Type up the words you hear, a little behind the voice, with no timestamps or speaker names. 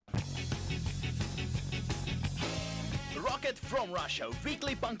Rocket from Russia,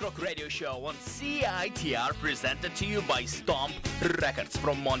 weekly punk rock radio show on CITR, presented to you by Stomp Records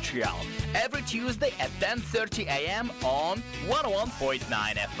from Montreal. Every Tuesday at 10:30 a.m. on 101.9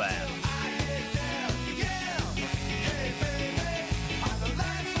 FM.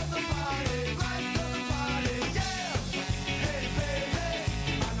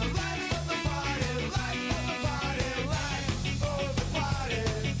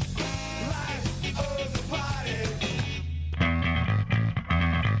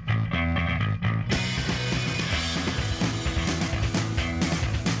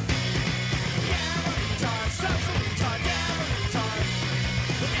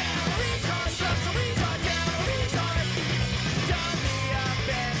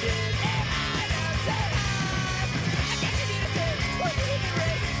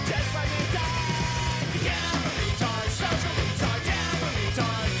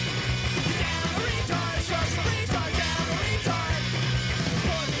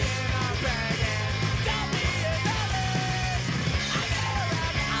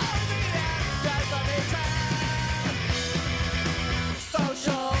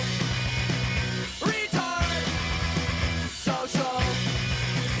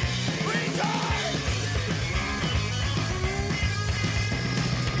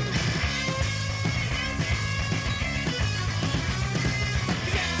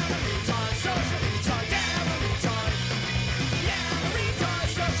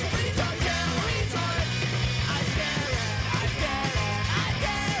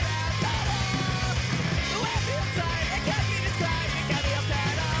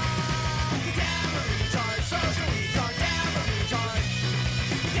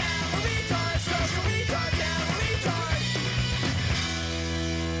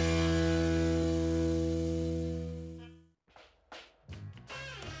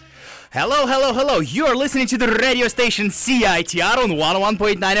 Hello. You are listening to the radio station CITR on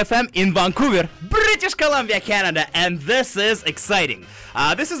 101.9 FM in Vancouver, British Columbia, Canada, and this is exciting.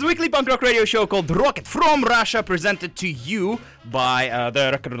 This is a weekly punk rock radio show called Rocket from Russia, presented to you by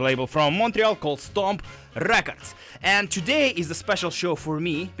the record label from Montreal called Stomp Records. And today is a special show for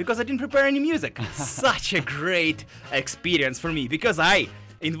me because I didn't prepare any music. Such a great experience for me because I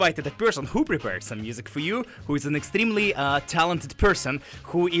invited a person who prepared some music for you, who is an extremely talented person,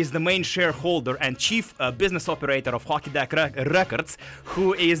 who is the main shareholder and chief business operator of Hockey Dyck Records,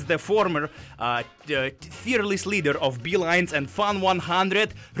 who is the former fearless leader of Beelines and Fun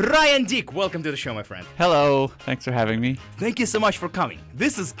 100, Rayon Dyck. Welcome to the show, my friend. Hello, thanks for having me. Thank you so much for coming.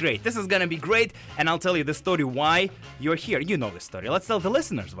 This is great. This is gonna be great, and I'll tell you the story why you're here. You know the story. Let's tell the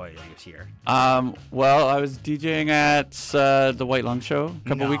listeners why you're here. Well, I was DJing at the White Lung Show a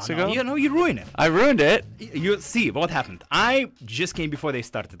couple weeks ago. You ruined it. I ruined it. You see what happened. I just came before they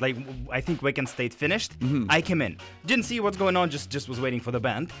started. Like, I think Weekend State finished. I came in, didn't see what's going on. Just was waiting for the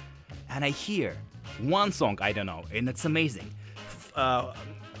band, and I hear one song, I don't know, and it's amazing.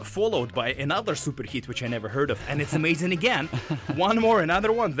 Followed by another super hit which I never heard of, and it's amazing again. One more,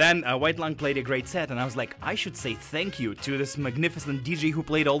 another one. Then White Lung played a great set, and I was like, I should say thank you to this magnificent DJ who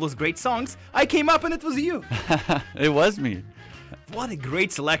played all those great songs. I came up and it was you. It was me. What a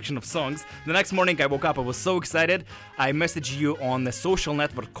great selection of songs. The next morning I woke up, I was so excited. I messaged you on a social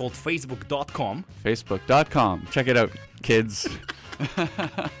network called facebook.com. Facebook.com. Check it out, kids.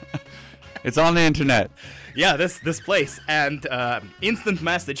 It's on the internet. Yeah, this place. And instant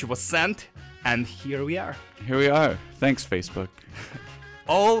message was sent, and here we are. Here we are. Thanks, Facebook.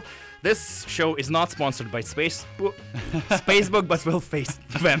 This show is not sponsored by Spacebook, but we'll face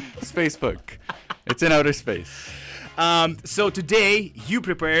them. Facebook. It's in outer space. So today you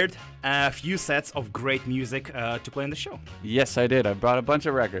prepared a few sets of great music to play in the show. Yes, I did. I brought a bunch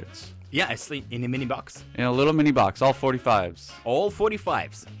of records. Yeah, it's in a mini box. In a little mini box, all 45s. All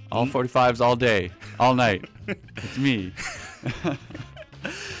 45s. All 45s all day, all night. It's me.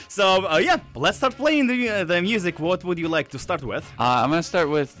 So, let's start playing the music. What would you like to start with? I'm going to start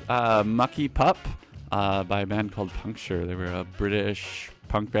with Mucky Pup by a band called Puncture. They were a British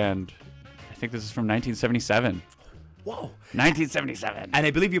punk band. I think this is from 1977. Whoa. 1977. And I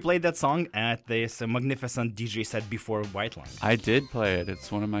believe you played that song at this magnificent DJ set before White Lung. I did play it.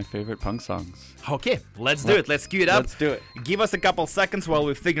 It's one of my favorite punk songs. Okay, let's do it. Let's cue it up. Let's do it. Give us a couple seconds while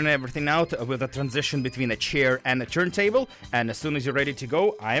we're figuring everything out with a transition between a chair and a turntable. And as soon as you're ready to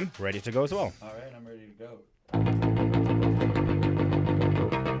go, I'm ready to go as well. All right, I'm ready to go.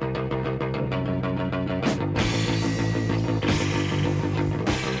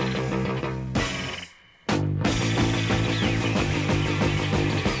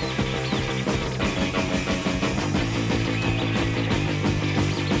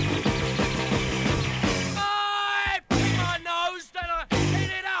 My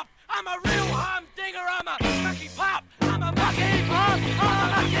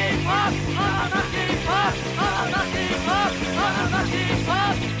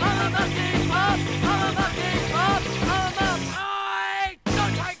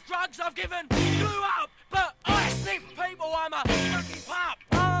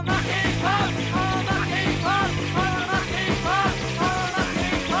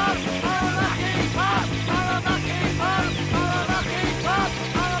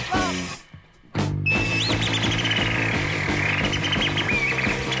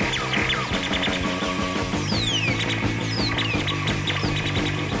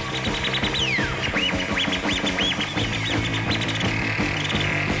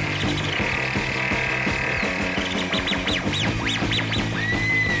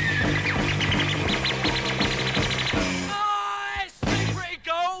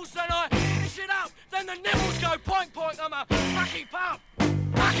go poink poink, I'm a mucky pup.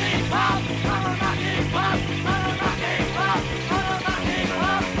 Mucky pup, I'm a mucky pup. I'm a mucky pup. I'm a mucky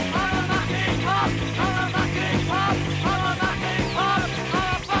pup. I'm a mucky pup. I'm a mucky pup. I'm a mucky pup. I'm a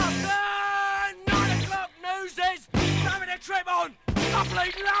pup. 9 o'clock news is having a trip on.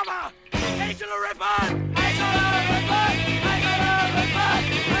 Complete lover. Into the ribbon. Into the ribbon. Into the ribbon. Into the ribbon. Into the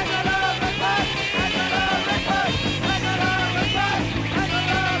ribbon. Into the ribbon. Into the ribbon. Into the ribbon. Into the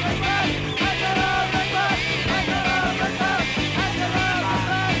ribbon.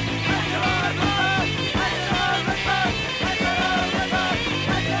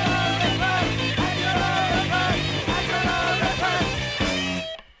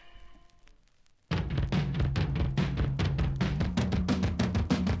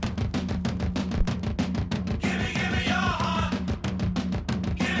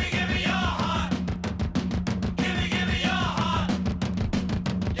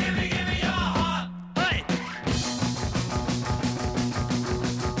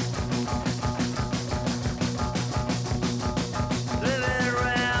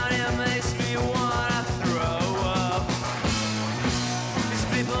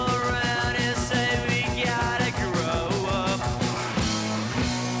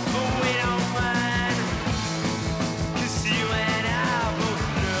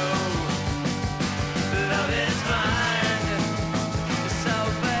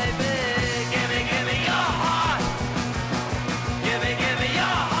 the ribbon.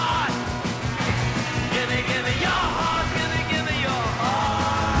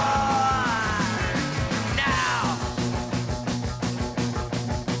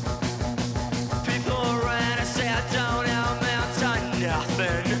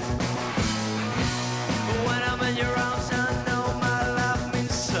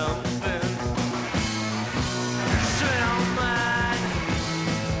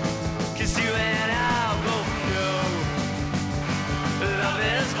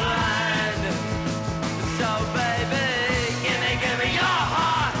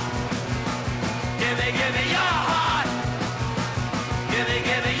 the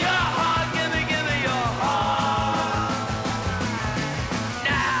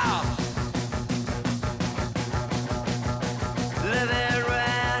ribbon. Into the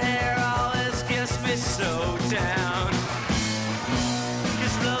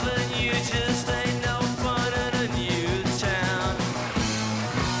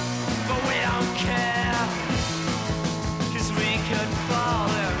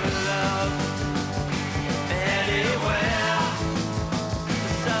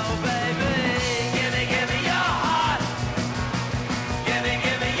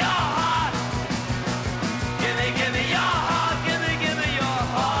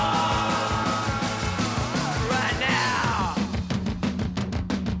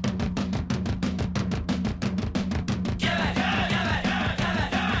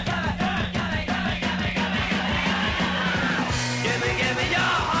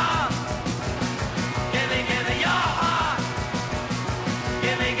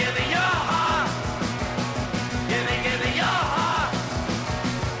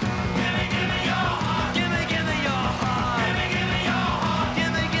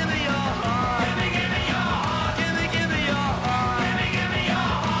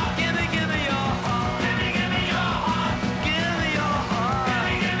Into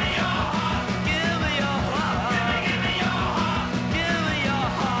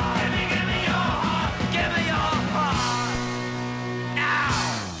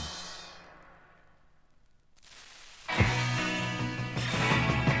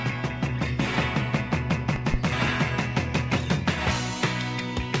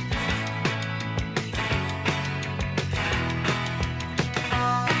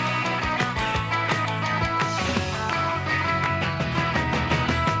ribbon. Into the ribbon. Into the ribbon. Into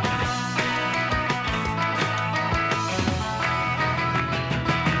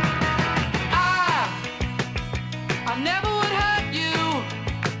the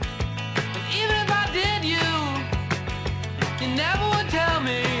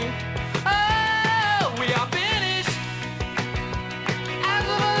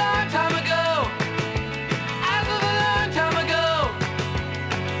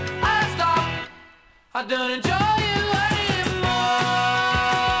I don't enjoy you anymore.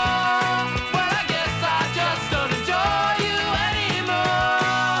 Well, I guess I just don't enjoy you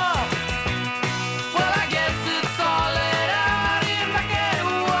anymore. Well, I guess it's all laid out in black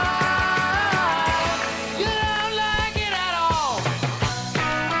and white. You don't like it at all.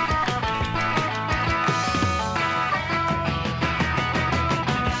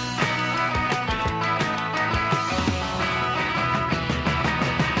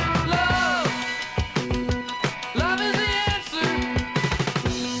 Love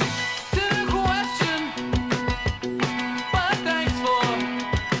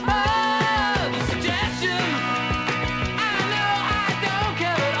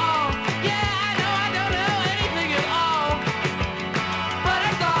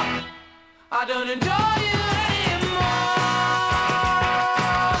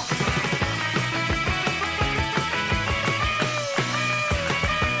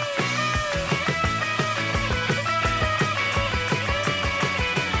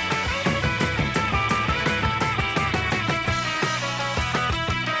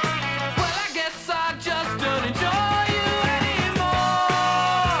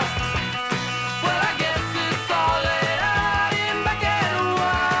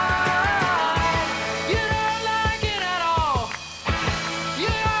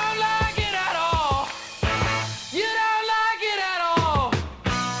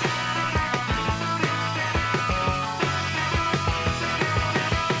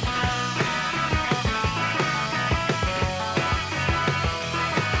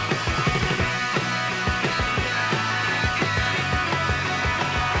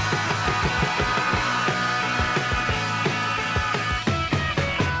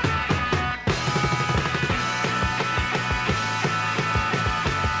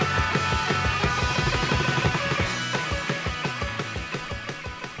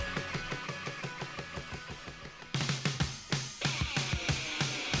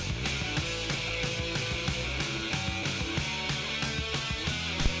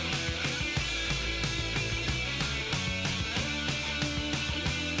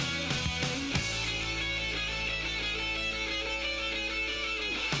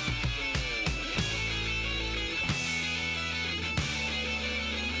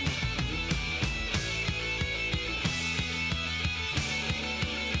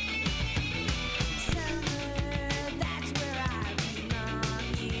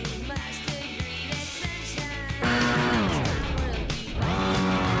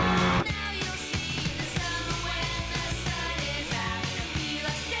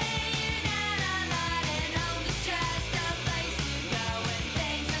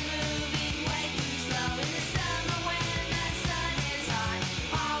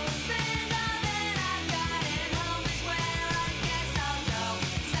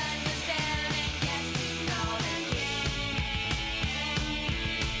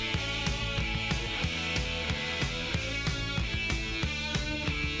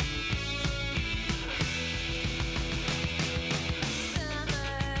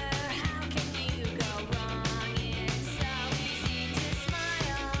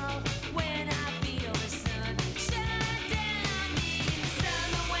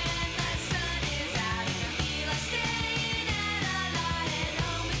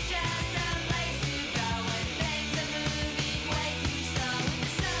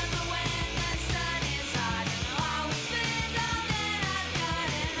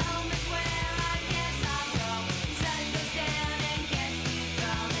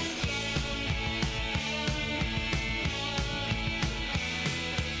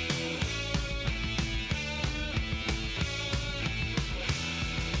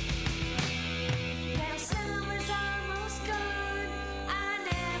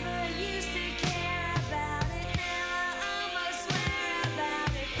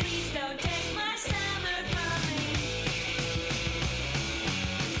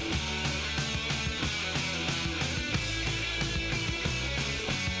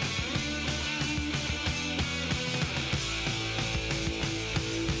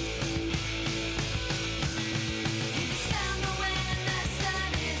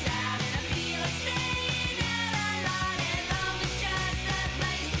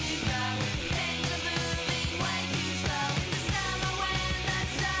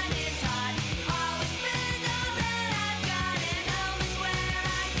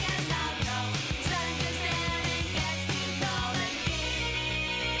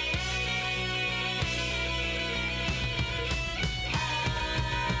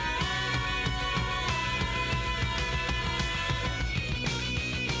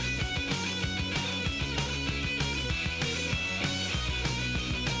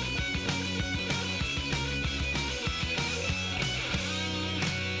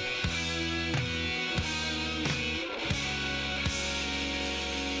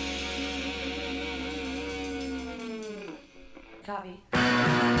Copy.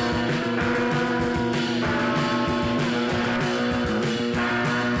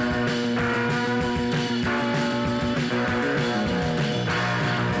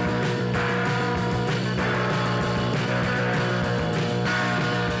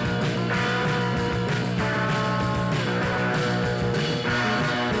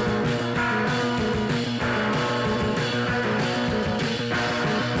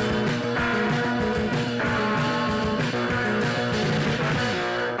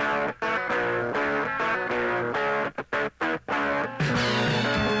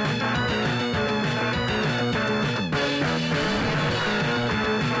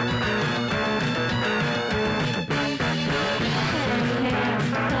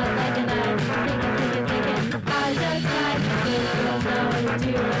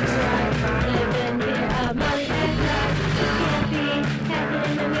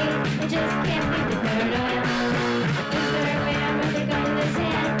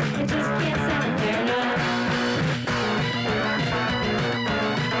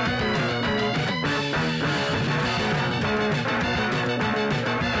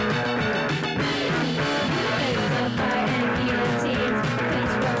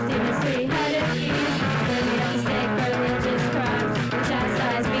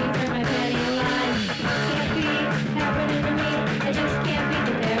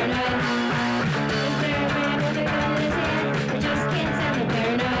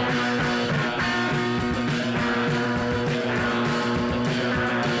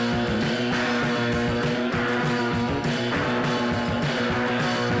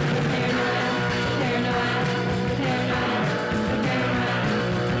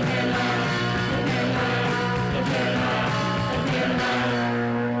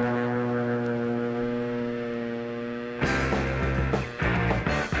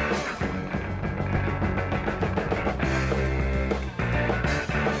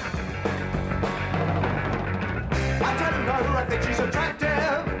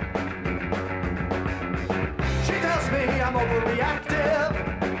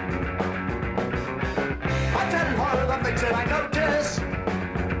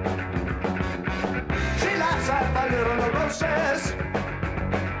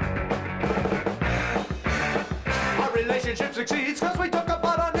 Relationship succeeds because we talk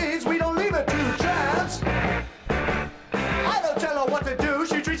about our needs, we don't leave it to chance. I don't tell her what to do,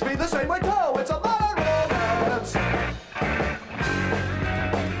 she treats me the same way too. It's a modern romance.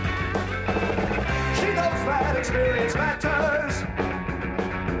 She knows that experience matters.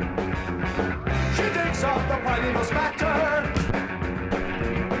 She digs up the primeval matter.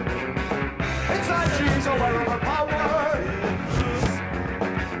 Inside she's aware of her power.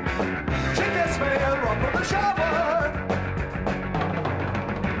 She gets me a run from the shower.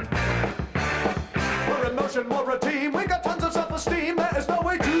 More routine, we got tons of self-esteem, there is no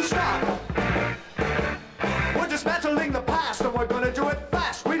way to stop. We're dismantling the past and we're gonna do it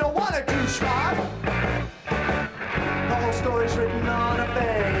fast, we don't want it to stop. The whole story's written on a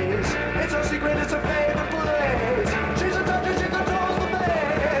face, it's no secret, it's a favorite place. She's a touch and she controls the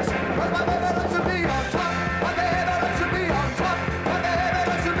face. But my baby likes to be on top, my baby likes to be on top, my baby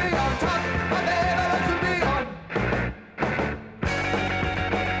likes to be on top, my baby likes to be on.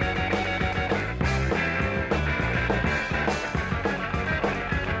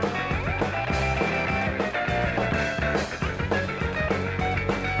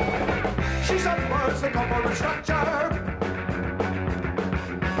 The corporate structure.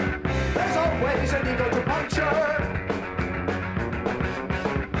 There's always an ego to puncture.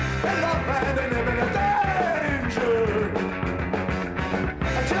 In love and in imminent danger.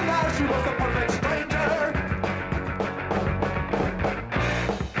 Until now she was the perfect stranger.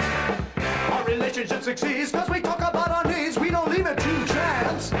 Our relationship succeeds because we talk about our needs, we don't leave it to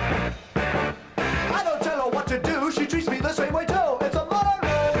chance. I don't tell her what to do, she treats me the same way too. It's a modern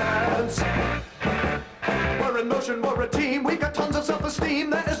romance. We're in motion, we're a team, we got tons of self-esteem,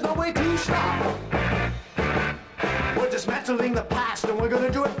 there is no way to stop. We're dismantling the past and we're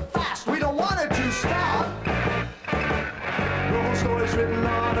gonna do it fast, we don't want it to stop. The whole story's written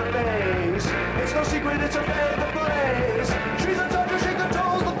on her face, it's no secret, it's a favorite place. She's a soldier, she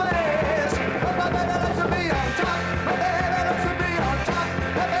controls the face. But my baby likes to be on top, my baby likes to be on top,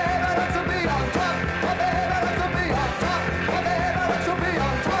 my baby likes to be on top, my baby likes to be on top, my baby likes to be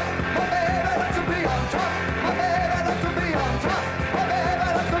on top, my baby likes to be on top. My baby likes to be on top. My baby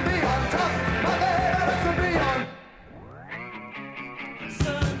likes to be on top. My baby likes to be on.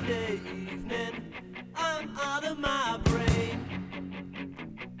 Sunday evening, I'm out of my brain.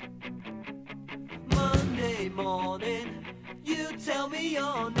 Monday morning, you tell me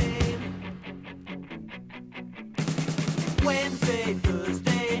your name. Wednesday,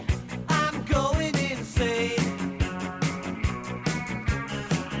 Thursday, I'm going insane.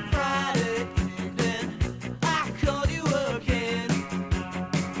 Friday evening, I call you again.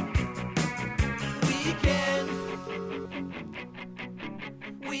 Weekend,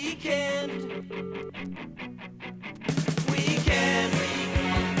 weekend, weekend.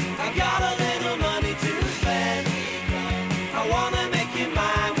 I got a little money to spend. I wanna make you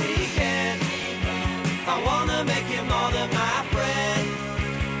mine. Weekend, I wanna make you more than my friend.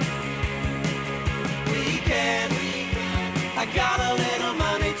 Weekend, I got a little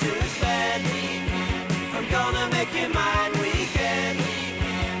money to spend. I'm gonna make you mine. Weekend,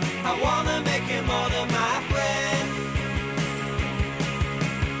 I wanna make you more than my friend.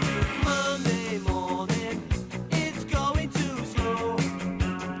 Monday morning, it's going too slow.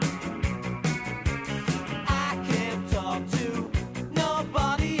 I can't talk to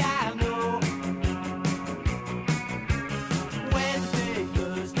nobody I know. Wednesday,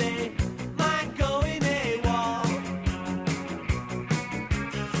 Thursday, mind going AWOL.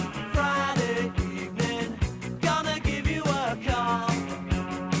 Friday evening, gonna give you a call.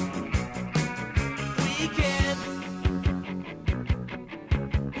 Weekend,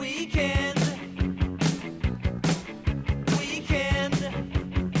 weekend, weekend,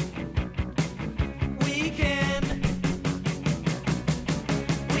 weekend,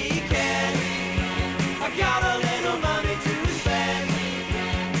 weekend. I got a little money to spend.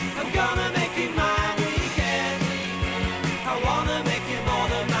 I'm gonna make it mine. Weekend, I wanna make you more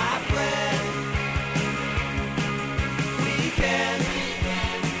than my friend. Weekend,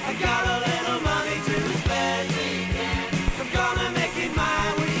 I got a little money to spend. I'm gonna make it my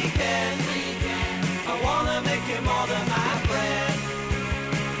weekend. I wanna make you more than my friend.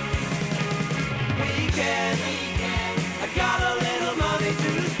 Weekend, I got a little money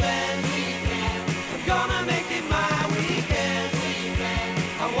to spend. I'm gonna make it my weekend.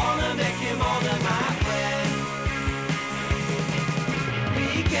 I wanna make you more than my friend.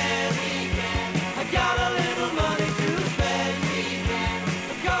 Weekend, I got a little money to spend.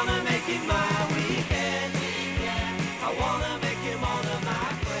 I'm gonna make it my weekend. I wanna make you more than my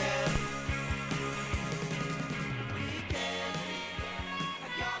friend. Weekend, I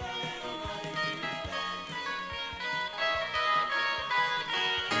got a little money to spend.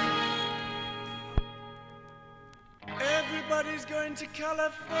 Everybody's going to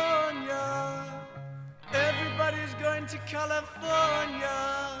California. Everybody's going to California.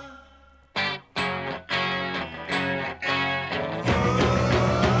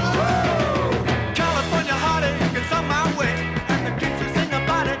 California heartache is on my way, and the kids who sing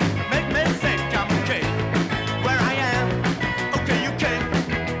about it make me sick. I'm okay where I am, okay you can.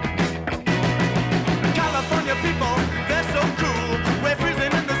 California people, they're so cool. We're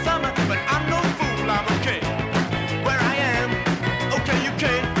freezing in the summer, but I'm no fool. I'm okay where I am, okay you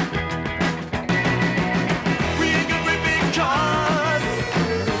can. We ain't got great big cars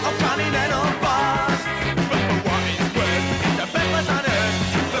or continental bars, but for what it's worth, it's the best place on earth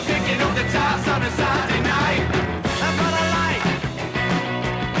for picking up the tires on a Saturday night. That's what I like.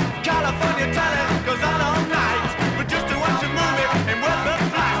 California talent goes on all night, but just to watch a movie and worth the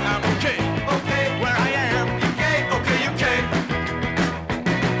flight. I'm okay, okay where I am, okay, okay you can.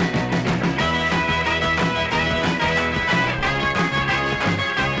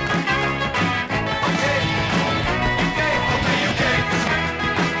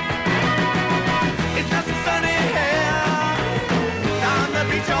 It's nice and sunny here, down the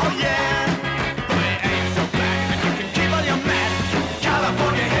beach, oh yeah. But it ain't so bad, and you can keep all your mad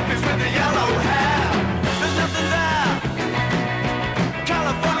California hippies with the yellow hair.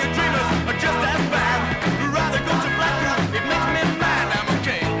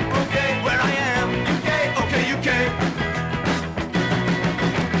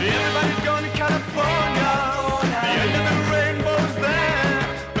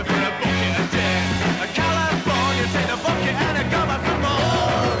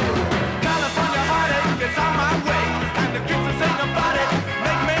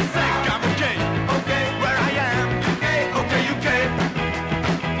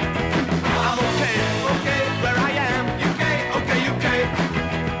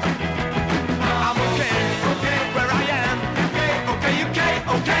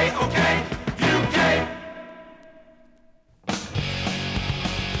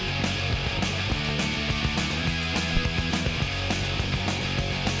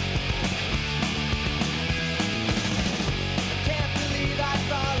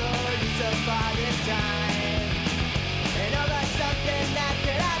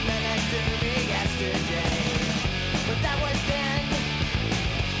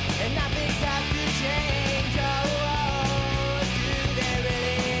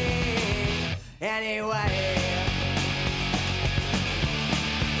 Anyway.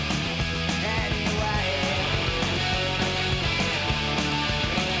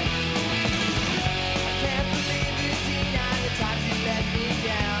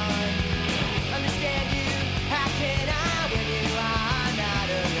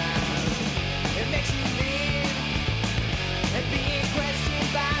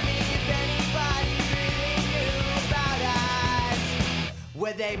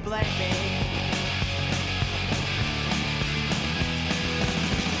 Would they blame me?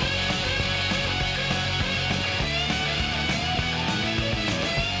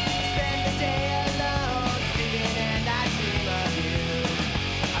 Spend the day alone, sleeping and I dream of you.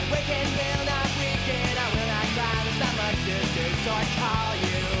 I wake and will not weaken, I will not cry, there's not much to do, so I call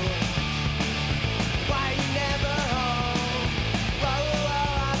you. Why are you never home? Whoa,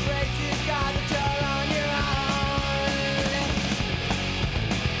 whoa, I pray to God that you're on your own.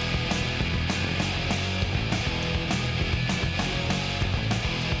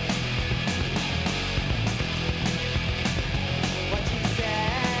 What you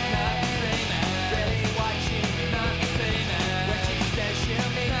said, really what you mean. What you said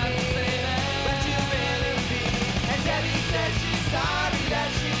she'll make me, what you really be. And Debbie says she's sorry that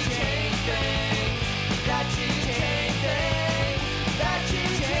she changed things, that she changed things, that she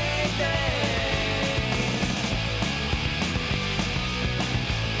changed things.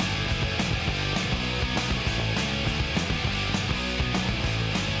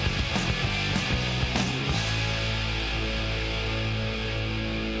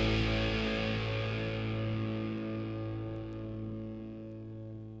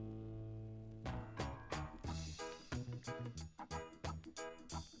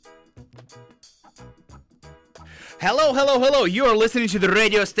 Hello, hello, hello. You are listening to the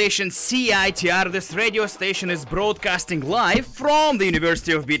radio station CITR. This radio station is broadcasting live from the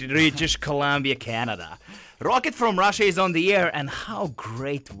University of British Columbia, Canada. Rocket from Russia is on the air, and how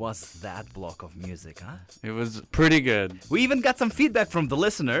great was that block of music, huh? It was pretty good. We even got some feedback from the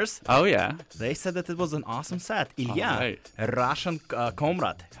listeners. Oh, yeah. They said that it was an awesome set. Ilya, Alright. a Russian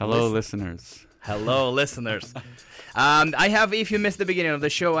comrade. Hello, listeners. Hello, listeners. I have, if you missed the beginning of the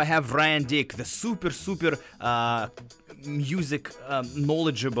show, I have Ryan Dyck, the super music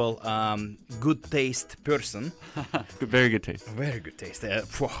knowledgeable, good taste person. Very good taste. Very good taste.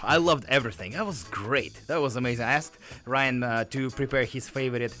 I loved everything. That was great. That was amazing. I asked Ryan to prepare his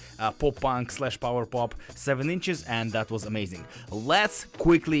favorite pop punk / power pop 7 inches, and that was amazing. Let's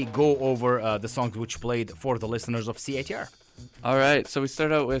quickly go over the songs which played for the listeners of CITR. All right, so we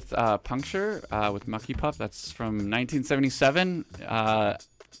start out with Puncture with Mucky Pup. That's from 1977.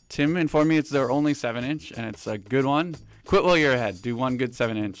 Tim informed me it's their only 7-inch, and it's a good one. Quit while you're ahead. Do one good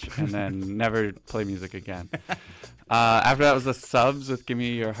 7-inch, and then never play music again. After that was the Subs with Give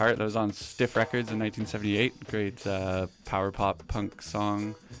Me Your Heart. That was on Stiff Records in 1978. Great power pop punk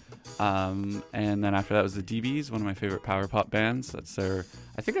song. And then after that was the DBs, one of my favorite power pop bands. I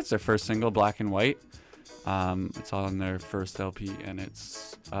think that's their first single, Black and White. It's on their first LP, and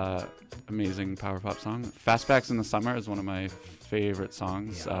it's amazing power pop song. Fastbacks in the Summer is one of my favorite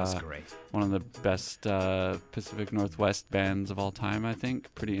songs. Yeah, that's great. One of the best Pacific Northwest bands of all time, I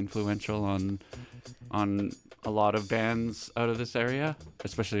think. Pretty influential on a lot of bands out of this area,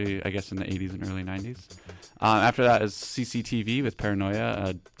 especially, I guess, in the 80s and early 90s. After that is CCTV with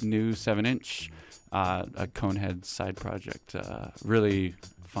Paranoia, a new 7-inch, a Conehead side project. Really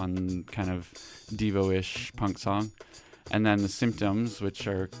fun kind of Devo-ish punk song. And then the Symptoms, which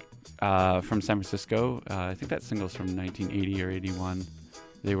are from San Francisco. I think that single's from 1980 or 81.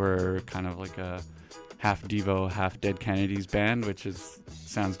 They were kind of like a half Devo, half Dead Kennedys band, which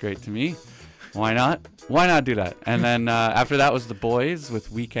sounds great to me. Why not? Why not do that? And then after that was The Boys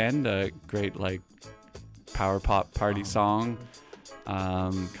with Weekend, a great like power pop party song,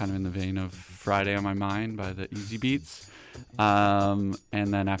 kind of in the vein of Friday on My Mind by the Easy Beats. And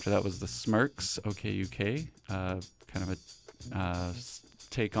then after that was the Smirks, OK UK, kind of a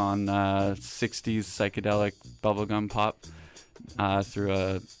take on 60s psychedelic bubblegum pop through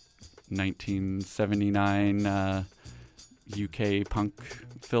a 1979 UK punk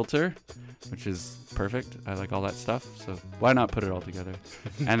filter, which is perfect. I like all that stuff, so why not put it all together?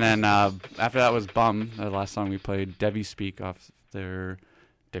 And then after that was Bum, the last song we played, Debbie Speak off their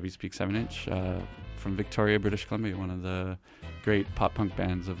Debbie Speak 7-inch from Victoria, British Columbia, one of the great pop punk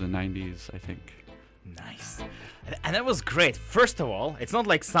bands of the 90s, I think. Nice. And that was great. First of all, it's not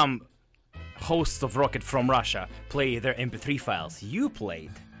like some hosts of Rocket from Russia play their MP3 files. You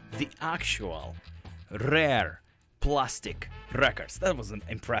played the actual, rare, plastic records. That was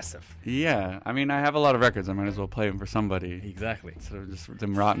impressive. Yeah, I mean, I have a lot of records. I might as well play them for somebody. Exactly. Instead of just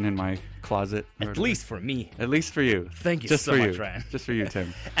them rotting in my closet. At least for me. At least for you. Thank you just so for much, you. Ryan. Just for you,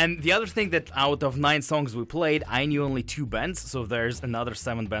 Tim. And the other thing that out of 9 songs we played, I knew only 2 bands, so there's another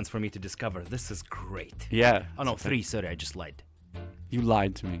 7 bands for me to discover. This is great. Yeah. Oh no, 3. Sorry, I just lied. You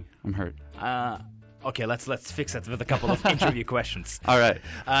lied to me. I'm hurt. Okay, let's fix it with a couple of interview questions. All right.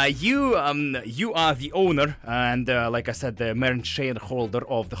 You are the owner and, like I said, the main shareholder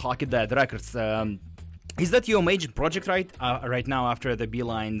of the Hockey Dead Records. Is that your major project right now after the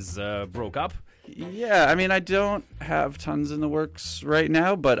Beelines broke up? Yeah, I mean, I don't have tons in the works right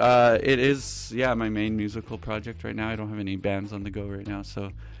now, but it is, my main musical project right now. I don't have any bands on the go right now,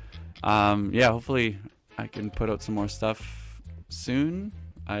 so hopefully I can put out some more stuff soon.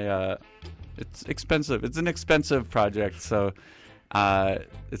 It's expensive. It's an expensive project, so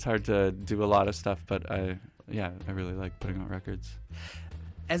it's hard to do a lot of stuff, but I really like putting out records.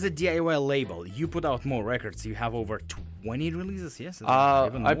 As a DIY label, you put out more records. You have over 20 releases, yes?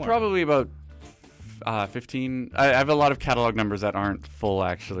 Even I more. probably about 15. I have a lot of catalog numbers that aren't full,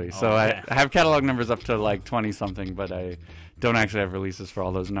 actually. So okay. I have catalog numbers up to like 20-something, but I don't actually have releases for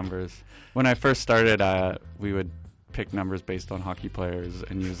all those numbers. When I first started, we would pick numbers based on hockey players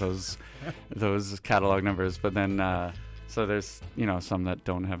and use those catalog numbers. But then, so there's some that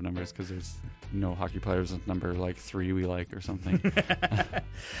don't have numbers because there's no hockey players with number like 3 we like or something.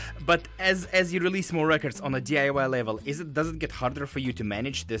 But as you release more records on a DIY level, does it get harder for you to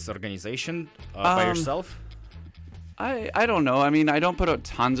manage this organization by yourself? I don't know. I mean, I don't put out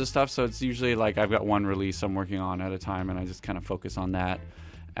tons of stuff, so it's usually like I've got one release I'm working on at a time, and I just kind of focus on that.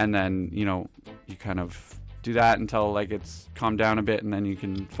 And then, you kind of do that until like it's calmed down a bit, and then you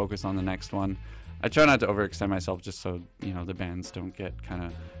can focus on the next one. I try not to overextend myself just so, the bands don't get kind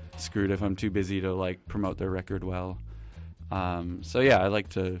of screwed if I'm too busy to like promote their record well. I like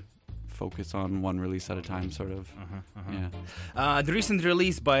to focus on one release at a time, sort of. Yeah. The recent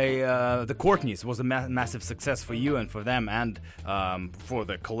release by the Courtneys was a massive success for you and for them, and for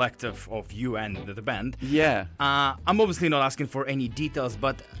the collective of you and the band. Yeah. I'm obviously not asking for any details,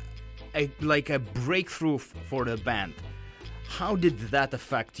 but a breakthrough for the band. How did that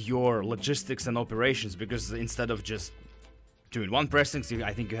affect your logistics and operations? Because instead of just doing one pressing,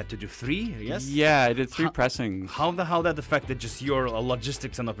 I think you had to do 3, yes? Yeah, I did 3 pressings. How that affected just your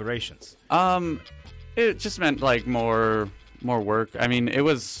logistics and operations? It just meant like more work. I mean,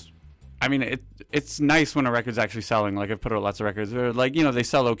 it's nice when a record's actually selling. Like I've put out lots of records where like, they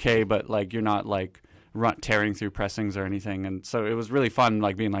sell okay, but like you're not like tearing through pressings or anything. And so it was really fun,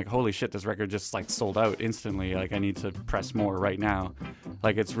 like being like, holy shit, this record just like sold out instantly. Like I need to press more right now.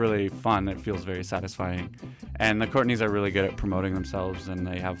 Like it's really fun. It feels very satisfying. And the Courtneys are really good at promoting themselves, and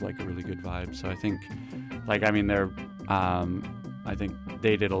they have like a really good vibe. So I think I think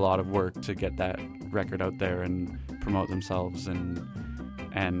they did a lot of work to get that record out there and promote themselves, so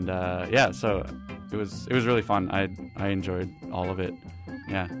it was really fun. I enjoyed all of it.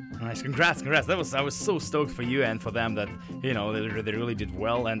 Yeah. Nice, congrats! I was so stoked for you and for them that they really did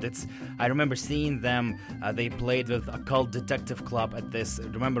well. And I remember seeing them. They played with Occult Detective Club at this.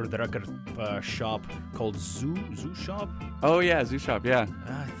 Remember the record shop called Zoo Shop? Oh yeah, Zoo Shop. Yeah.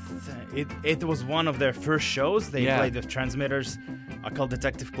 It was one of their first shows. They Yeah. played with Transmitters, Occult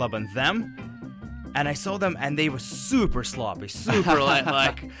Detective Club, and them. And I saw them, and they were super sloppy, super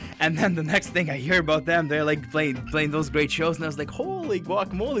like. And then the next thing I hear about them, they're like playing those great shows, and I was like, "Holy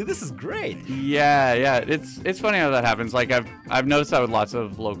guacamole, this is great!" Yeah. It's funny how that happens. Like I've noticed that with lots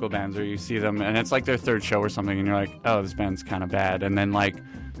of local bands where you see them, and it's like their 3rd show or something, and you're like, "Oh, this band's kind of bad," and then like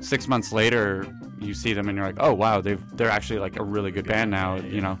 6 months later, you see them, and you're like, "Oh wow, they're actually like a really good band now,"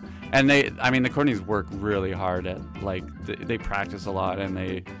 And the Courtneys work really hard at like they practice a lot,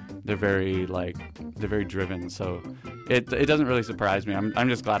 and they're very driven, so it doesn't really surprise me. I'm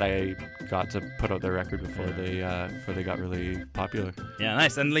just glad I got to put out their record before they got really popular. Yeah,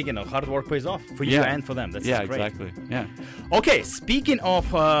 nice. And hard work pays off for you and for them. That's great. Exactly. Yeah. Okay, speaking of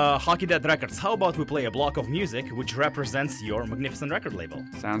Hockey Dead Records, how about we play a block of music which represents your magnificent record label?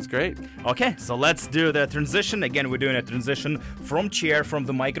 Sounds great. Okay, so let's do the transition. Again, we're doing a transition from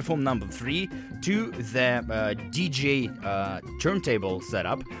the microphone number 3 to the DJ turntable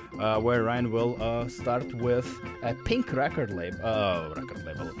setup, where Ryan will start with a pink record label,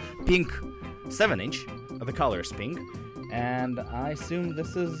 pink 7-inch. The color is pink, and I assume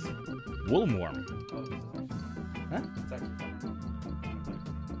this is Woolworm.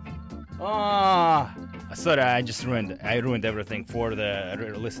 Huh? Sorry, I ruined everything for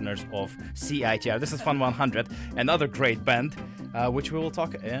the listeners of CITR. This is Fun 100, another great band, which we will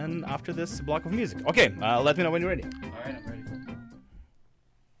talk in after this block of music. Okay, let me know when you're ready. All right, I'm ready.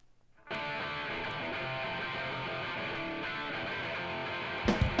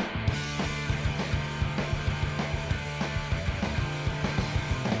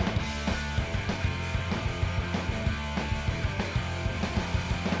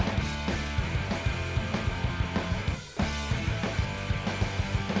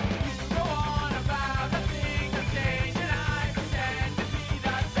 Go on about the things that change, and I pretend to be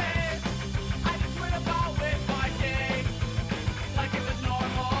the same. I just went about with my day.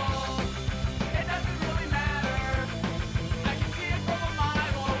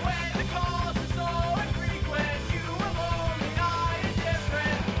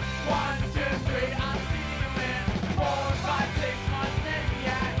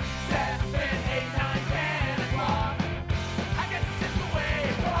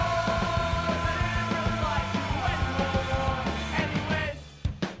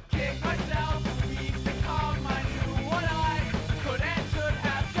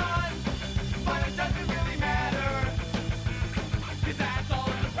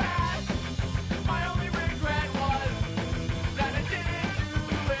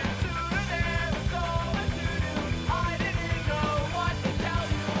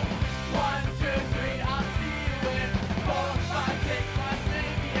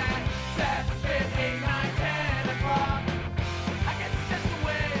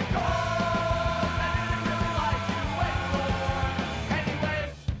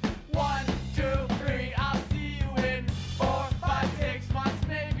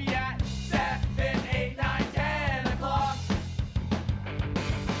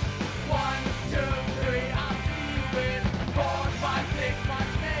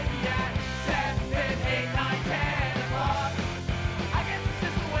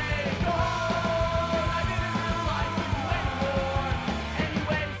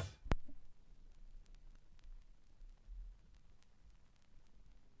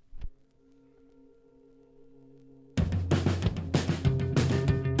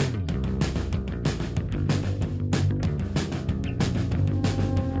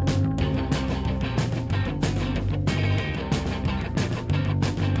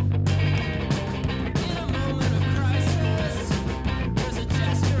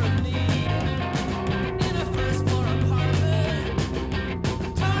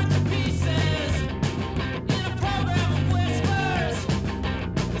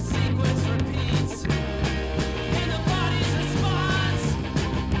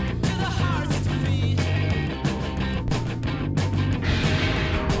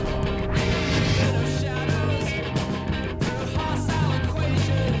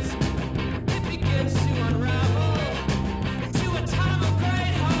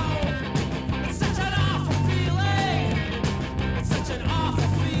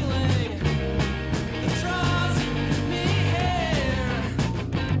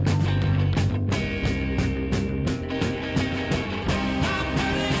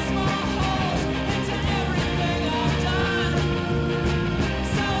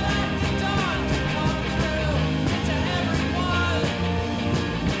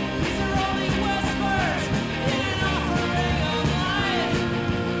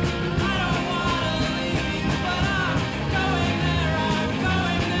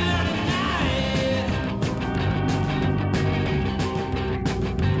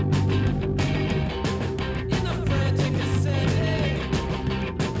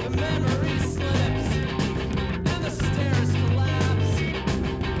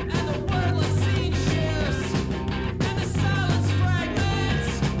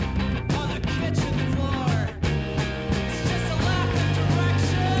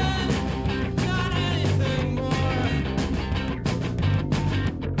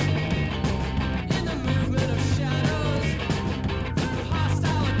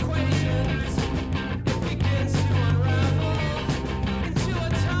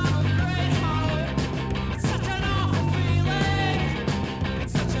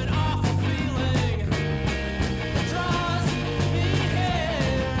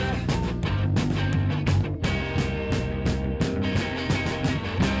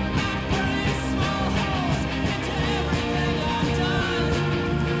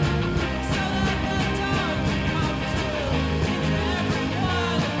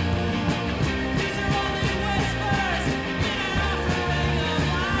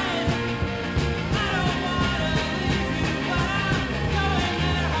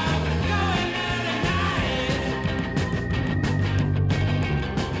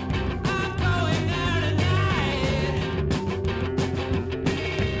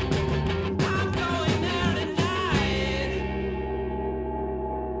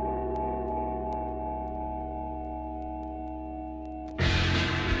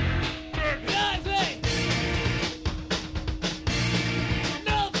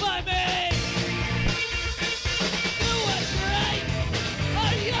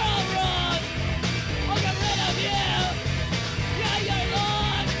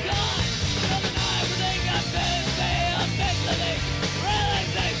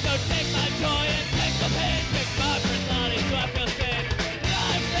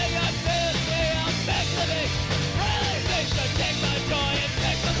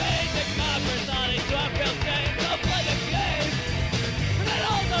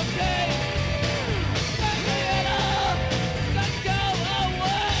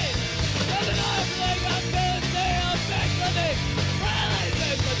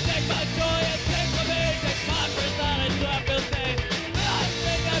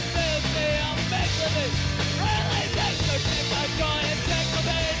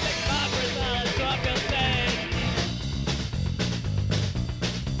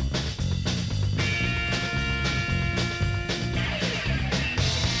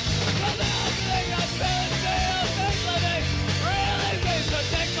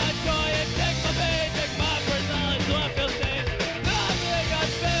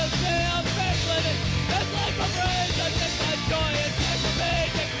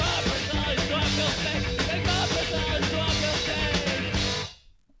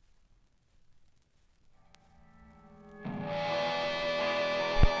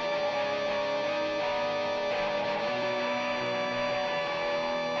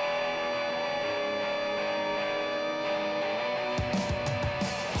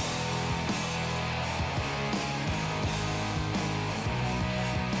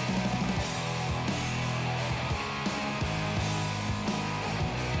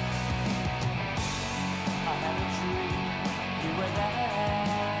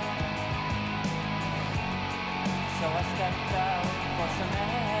 stepped out for some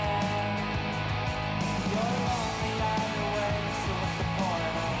air. You're lonely either way, so what's the point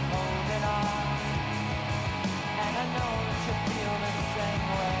of holding on? And I know that you feel the same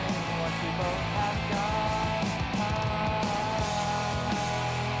way once we both have gone.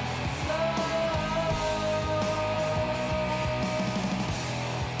 So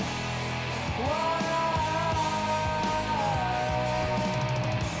why?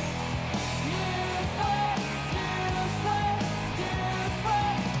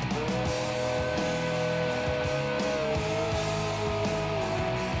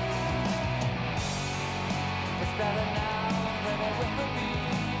 It's better now than it will be.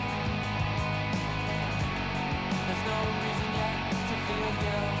 There's no reason yet to feel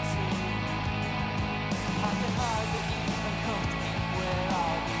guilty. I can hardly even compete with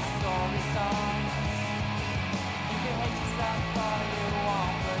all these sorry songs. You can hate yourself all you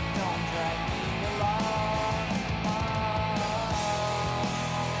want, but don't drag me along.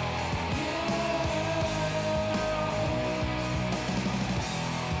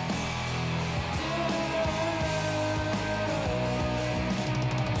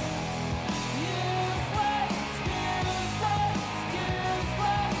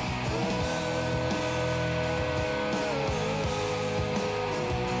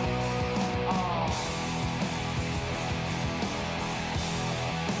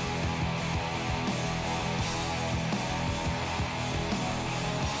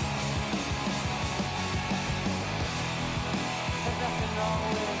 There's nothing wrong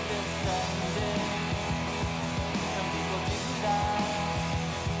with this ending. Some people do that.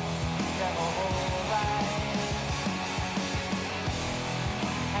 They're alright.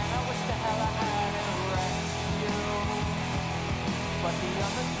 And I wish to hell I hadn't wrecked you. But the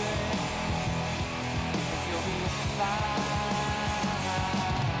other thing is you'll be fine.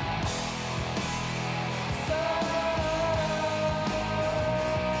 So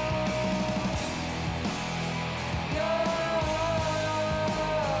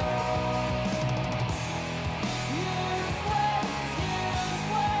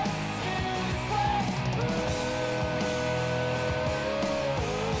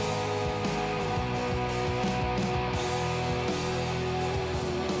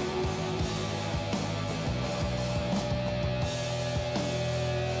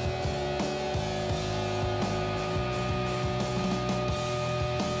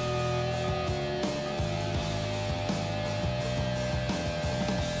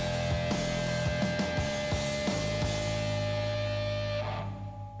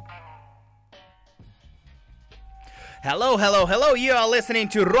Hello, hello, hello. You are listening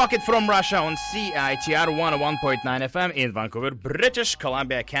to Rocket from Russia on CITR 101.9 FM in Vancouver, British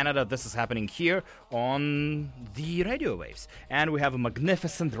Columbia, Canada. This is happening here on the radio waves. And we have a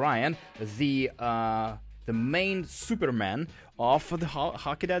magnificent Ryan, the main Superman of the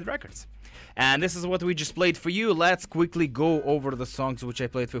Hockey Dad Records. And this is what we just played for you. Let's quickly go over the songs which I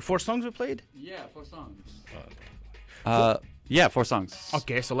played for you. 4 songs we played? Yeah, 4 songs. 4 songs.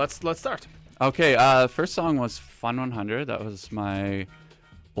 Okay, so let's start. Okay, first song was Fun 100. That was my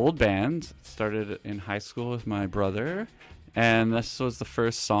old band. Started in high school with my brother. And this was the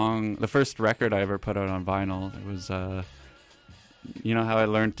first record I ever put out on vinyl. It was, you know how I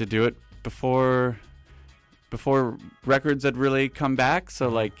learned to do it before records had really come back. So,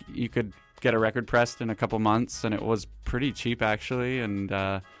 like, you could get a record pressed in a couple months, and it was pretty cheap, actually, and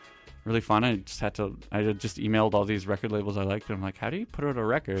really fun. I just emailed all these record labels I liked, and I'm like, how do you put out a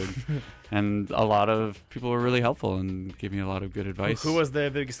record? And a lot of people were really helpful and gave me a lot of good advice. Who was the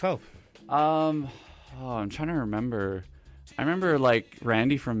biggest help? I'm trying to remember. I remember, like,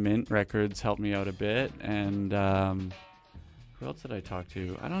 Randy from Mint Records helped me out a bit, and who else did I talk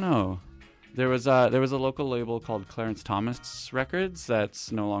to? I don't know. There was a local label called Clarence Thomas Records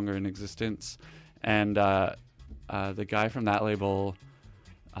that's no longer in existence, and the guy from that label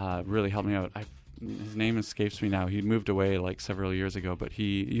really helped me out. His name escapes me now. He moved away like several years ago, but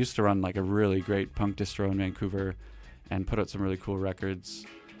he used to run like a really great punk distro in Vancouver and put out some really cool records.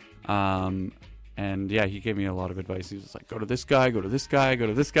 And yeah, he gave me a lot of advice. He was like, go to this guy, go to this guy, go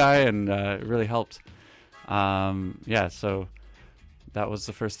to this guy, and it really helped. So that was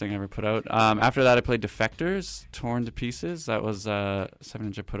the first thing I ever put out. After that, I played Defectors, Torn to Pieces. That was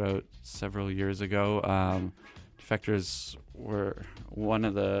 7-inch I put out several years ago. Defectors were one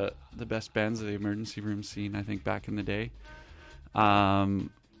of the best bands of the emergency room scene, I think, back in the day. After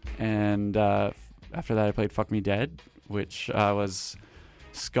that, I played Fuck Me Dead, which was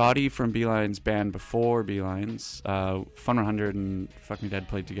Scotty from Beeline's band before Beeline's. Fun 100 and Fuck Me Dead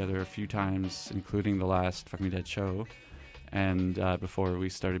played together a few times, including the last Fuck Me Dead show, and before we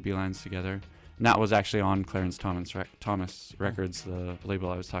started Beeline's together. And that was actually on Clarence Thomas Records, the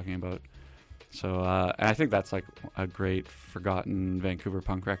label I was talking about. So and I think that's like a great forgotten Vancouver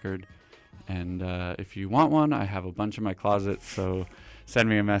punk record. And if you want one, I have a bunch in my closet, so send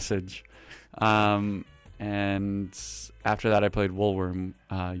me a message. And after that, I played Woolworm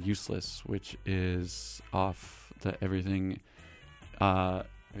Useless, which is off the Everything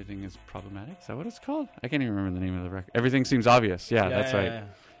is Problematic. Is that what it's called? I can't even remember the name of the record. Everything Seems Obvious. Yeah, that's right.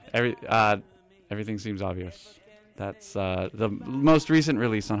 Yeah. Everything Seems Obvious. That's the most recent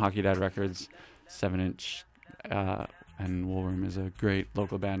release on Hockey Dad Records, 7-inch. And Woolworm is a great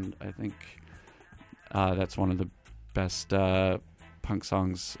local band. I think that's one of the best punk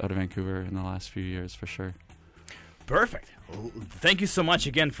songs out of Vancouver in the last few years, for sure. Perfect. Thank you so much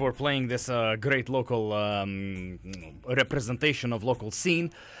again for playing this great local representation of local scene.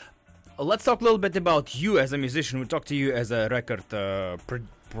 Let's talk a little bit about you as a musician. We talked to you as a record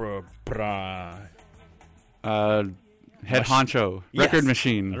Head honcho, record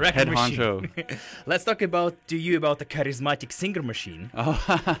machine, head honcho. Let's talk about the charismatic singer machine.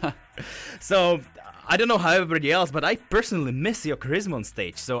 Oh. So I don't know how everybody else, but I personally miss your charisma on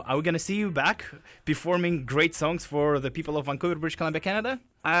stage. So are we gonna see you back performing great songs for the people of Vancouver, British Columbia, Canada?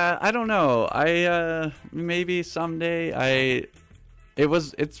 I don't know. Maybe someday.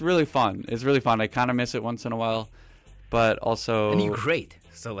 It's really fun. It's really fun. I kind of miss it once in a while, but also. And you're great.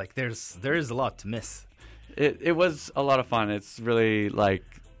 So like, there is a lot to miss. It was a lot of fun. It's really like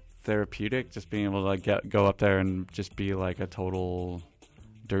therapeutic, just being able to go up there and just be like a total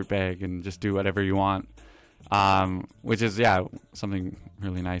dirtbag and just do whatever you want. Which is something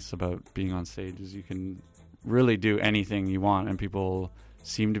really nice about being on stage is you can really do anything you want, and people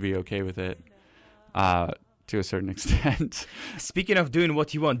seem to be okay with it to a certain extent. Speaking of doing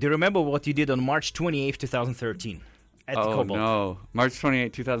what you want, do you remember what you did on March 28th, 2013? At the Cobalt? No, March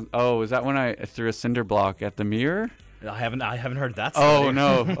 28, 2000. Oh, was that when I threw a cinder block at the Mirror? I haven't heard that story. Oh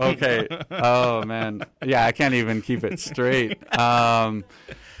no. Okay. Oh man. Yeah, I can't even keep it straight.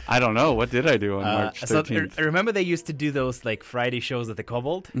 I don't know. What did I do on March 13th? So, remember they used to do those like Friday shows at the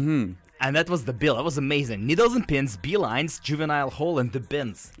Cobalt? Mm-hmm. And that was the bill. That was amazing. Needles and Pins, Beelines, Juvenile Hall, and the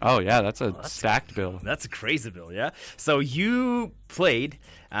Bins. Oh, yeah. That's a stacked bill. That's a crazy bill, yeah? So you played.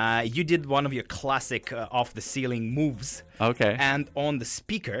 You did one of your classic off-the-ceiling moves. Okay. And on the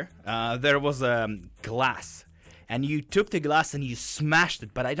speaker, there was a glass. And you took the glass and you smashed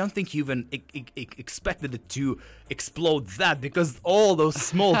it, but I don't think you even expected it to explode that, because all those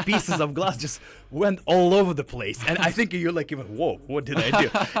small pieces of glass just went all over the place. And I think you're like, even, whoa, what did I do?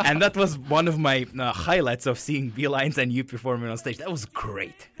 And that was one of my highlights of seeing Beelines and you performing on stage. That was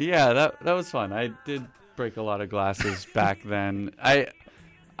great. Yeah, that was fun. I did break a lot of glasses back then.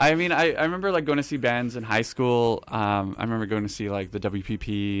 I mean, I remember like going to see bands in high school. I remember going to see like the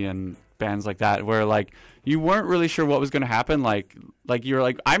WPP and bands like that, where like you weren't really sure what was going to happen. Like you were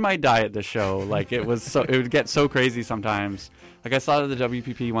like, I might die at this show. Like it would get so crazy sometimes. Like I saw the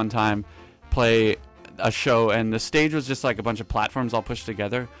WPP one time play a show, and the stage was just like a bunch of platforms all pushed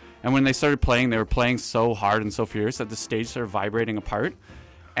together. And when they started playing, they were playing so hard and so furious that the stage started vibrating apart,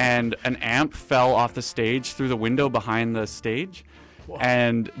 and an amp fell off the stage through the window behind the stage.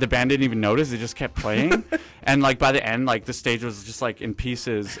 And the band didn't even notice. They just kept playing. And like by the end, like the stage was just like in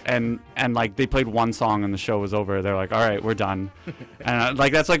pieces, and like they played one song and the show was over. They're like, all right, we're done. And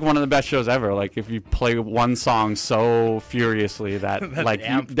like that's like one of the best shows ever. Like if you play one song so furiously that like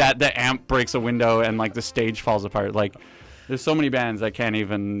that the amp breaks a window and like the stage falls apart. Like there's so many bands that can't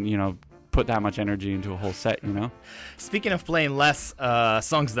even put that much energy into a whole set, Speaking of playing less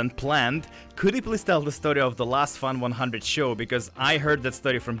songs than planned, could you please tell the story of the last Fun 100 show? Because I heard that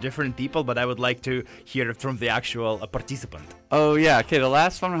story from different people, but I would like to hear it from the actual participant. Oh yeah, okay. The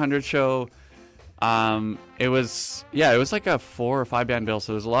last Fun 100 show, it was like a 4 or 5 band bill.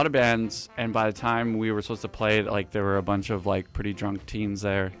 So there's a lot of bands, and by the time we were supposed to play, like there were a bunch of like pretty drunk teens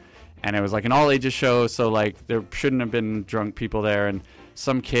there, and it was like an all ages show. So like there shouldn't have been drunk people there, and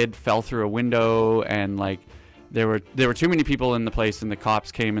some kid fell through a window, and like there were too many people in the place, and the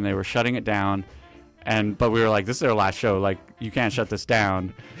cops came and they were shutting it down. But we were like, this is our last show, like you can't shut this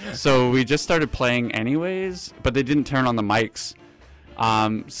down. So we just started playing anyways, but they didn't turn on the mics.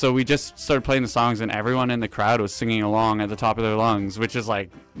 So we just started playing the songs, and everyone in the crowd was singing along at the top of their lungs, which is like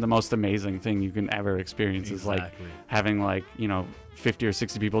the most amazing thing you can ever experience. Exactly. Is like having like 50 or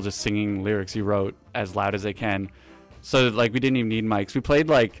 60 people just singing lyrics you wrote as loud as they can. So like we didn't even need mics. We played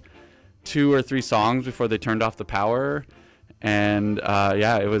like 2 or 3 songs before they turned off the power, and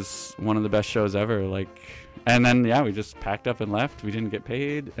it was one of the best shows ever. Like And then, yeah, we just packed up and left. We didn't get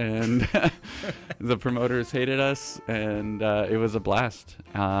paid, and the promoters hated us, and it was a blast.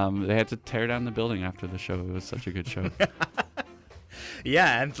 They had to tear down the building after the show. It was such a good show.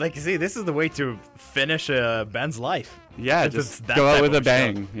 Yeah, and like you see, this is the way to finish a band's life. Yeah, If just it's that go out type with of a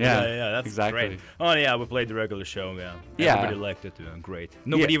bang. show. Yeah, that's exactly. great. Oh yeah, we played the regular show. Yeah, Yeah. Everybody liked it. Great.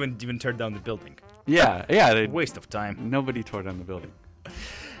 Nobody even turned down the building. Yeah. Waste of time. Nobody tore down the building.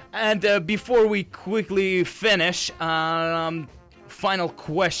 And before we quickly finish, final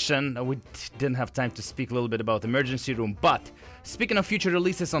question. We didn't have time to speak a little bit about Emergency Room, but speaking of future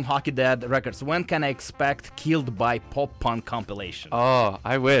releases on Hockey Dad Records, when can I expect Killed by Pop Punk compilation? Oh,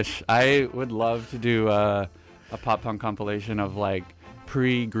 I wish. I would love to do a pop punk compilation of like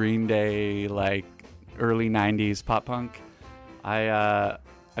pre-Green Day, like early 90s pop punk.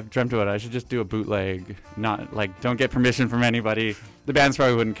 I've dreamt about it. I should just do a bootleg. Not like, don't get permission from anybody. The bands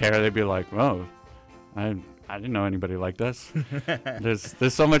probably wouldn't care. They'd be like, "Oh, I didn't know anybody liked us."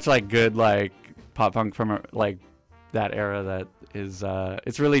 There's so much like good like pop punk from like that era that is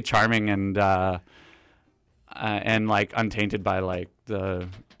it's really charming and like untainted by like the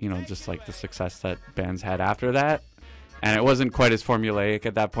just like the success that bands had after that. And it wasn't quite as formulaic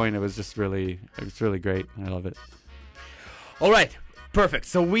at that point. It was really great. I love it. All right. Perfect.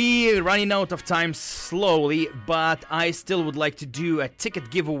 So we're running out of time slowly, but I still would like to do a ticket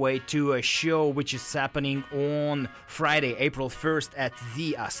giveaway to a show which is happening on Friday, April 1st at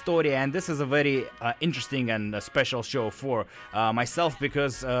the Astoria. And this is a very interesting and special show for myself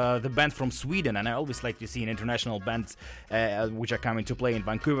because the band from Sweden, and I always like to see international bands which are coming to play in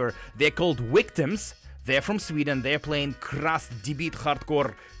Vancouver, they're called Victims. They're from Sweden. They're playing krass, deep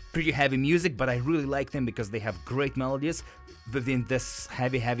hardcore, pretty heavy music, but I really like them because they have great melodies within this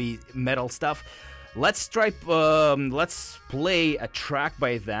heavy metal stuff. Let's play a track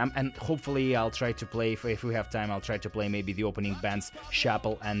by them, and hopefully I'll try to play, if we have time, I'll try to play maybe the opening bands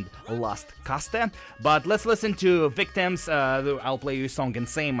Chapel and Last Caste. But let's listen to Victims. I'll play you a song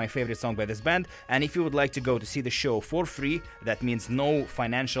Insane, my favorite song by this band. And if you would like to go to see the show for free, that means no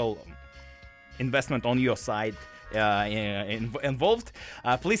financial investment on your side involved,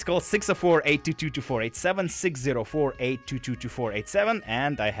 please call 604-822-2487, 604-822-2487,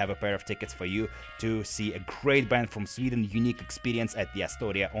 and I have a pair of tickets for you to see a great band from Sweden, unique experience at the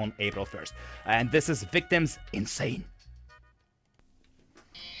Astoria on April 1st. And this is Victims, Insane.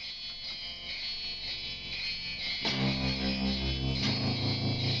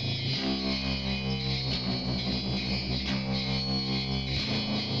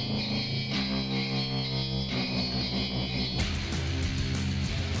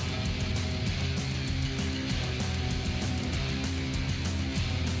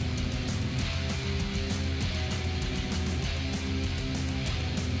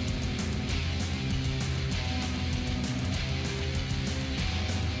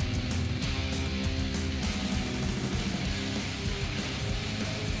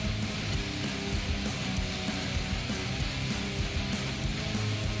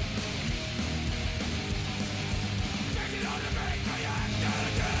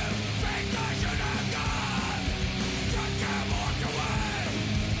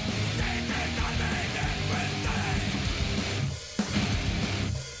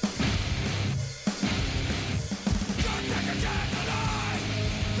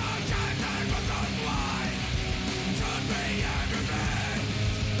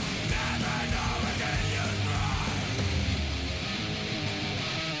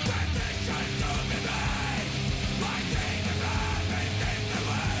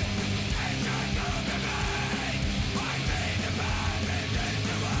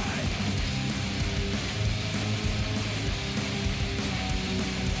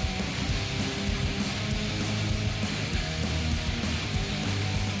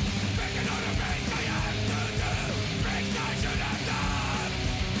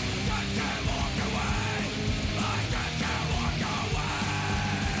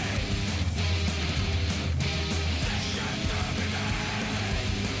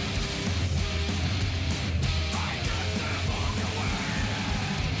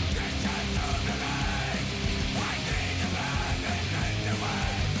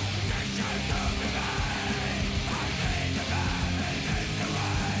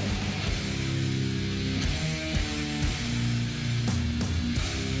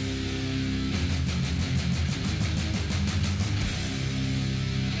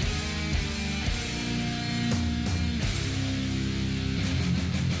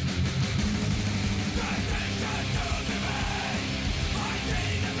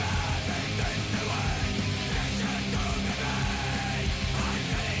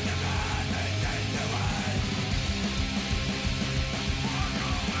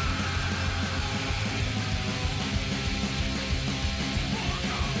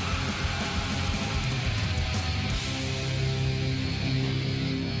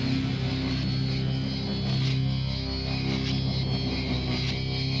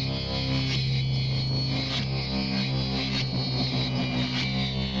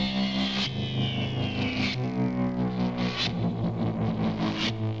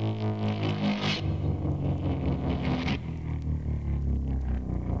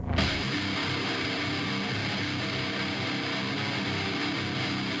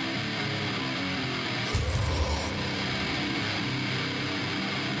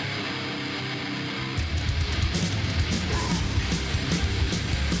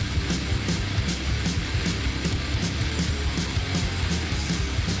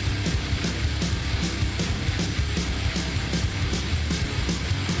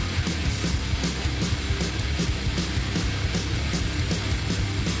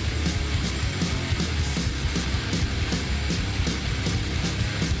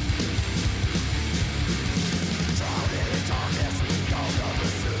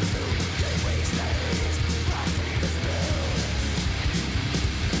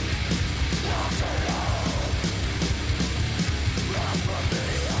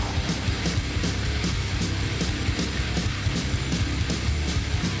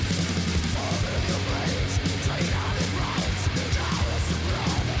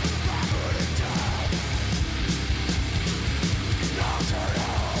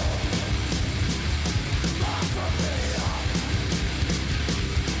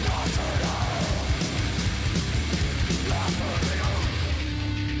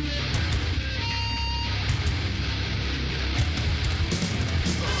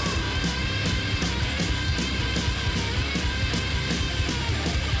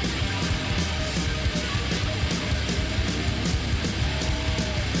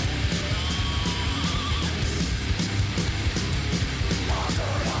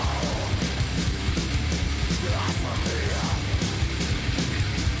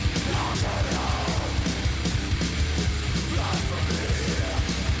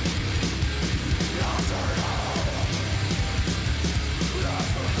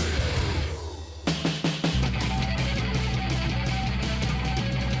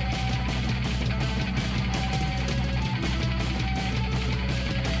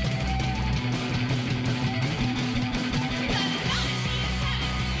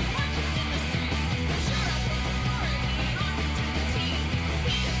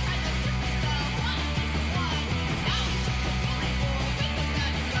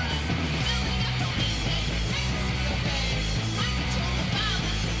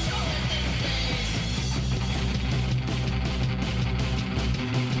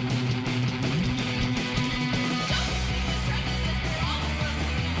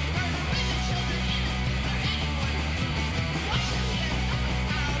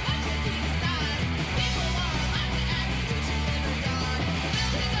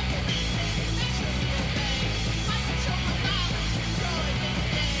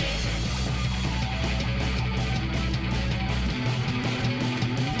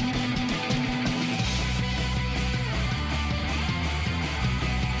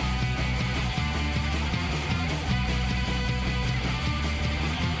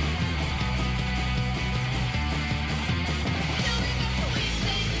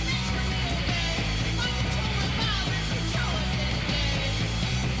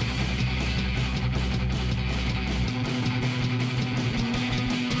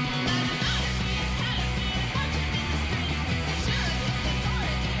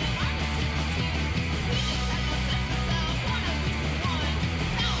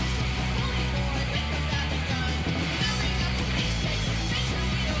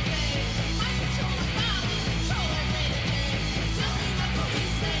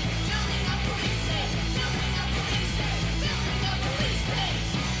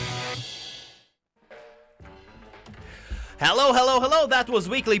 Hello, hello, hello. That was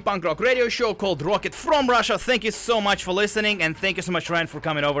weekly punk rock radio show called Rocket from Russia. Thank you so much for listening, and thank you so much, Ryan, for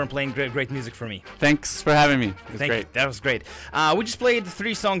coming over and playing great music for me. Thanks for having me. It was Thank you. great. That was great. We just played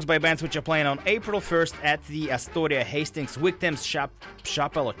 3 songs by bands which are playing on April 1st at the Astoria Hastings Victims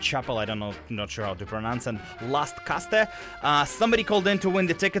Chapel or Chapel, I don't know, not sure how to pronounce, and Last Caste. Somebody called in to win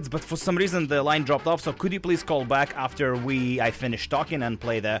the tickets, but for some reason the line dropped off, so could you please call back after I finish talking and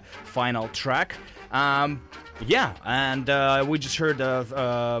play the final track? Yeah, and we just heard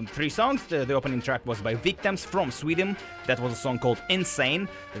 3 songs. The opening track was by Victims from Sweden. That was a song called Insane.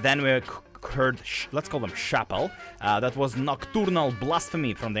 Then we heard, let's call them Chapel. That was Nocturnal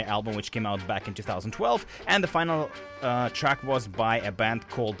Blasphemy from their album, which came out back in 2012. And the final track was by a band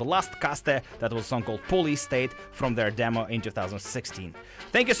called The Last Caste. That was a song called Police State from their demo in 2016.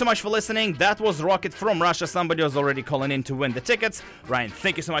 Thank you so much for listening. That was Rocket from Russia. Somebody was already calling in to win the tickets. Ryan,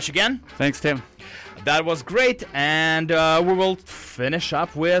 thank you so much again. Thanks, Tim. That was great. And we will finish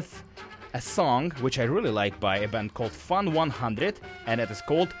up with a song which I really like by a band called Fun 100, and it is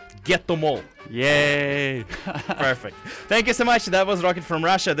called Ghetto Mall. Yay! Perfect. Thank you so much. That was Rocket from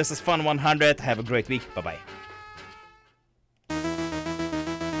Russia. This is Fun 100. Have a great week. Bye-bye.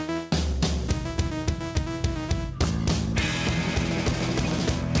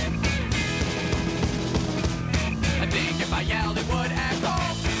 I think if I yelled it would echo.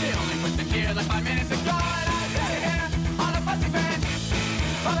 It only pushed the gear like 5 minutes ago. And I sit here on a plastic bench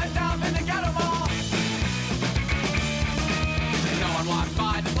by myself in the ghetto mall. And no one walks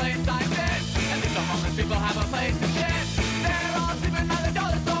by the place I sit. At least the homeless people have a place to shit. They're all sleeping by the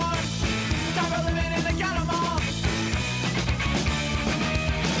dollar store. Tired of living in the ghetto mall.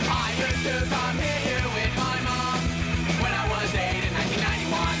 I used to come here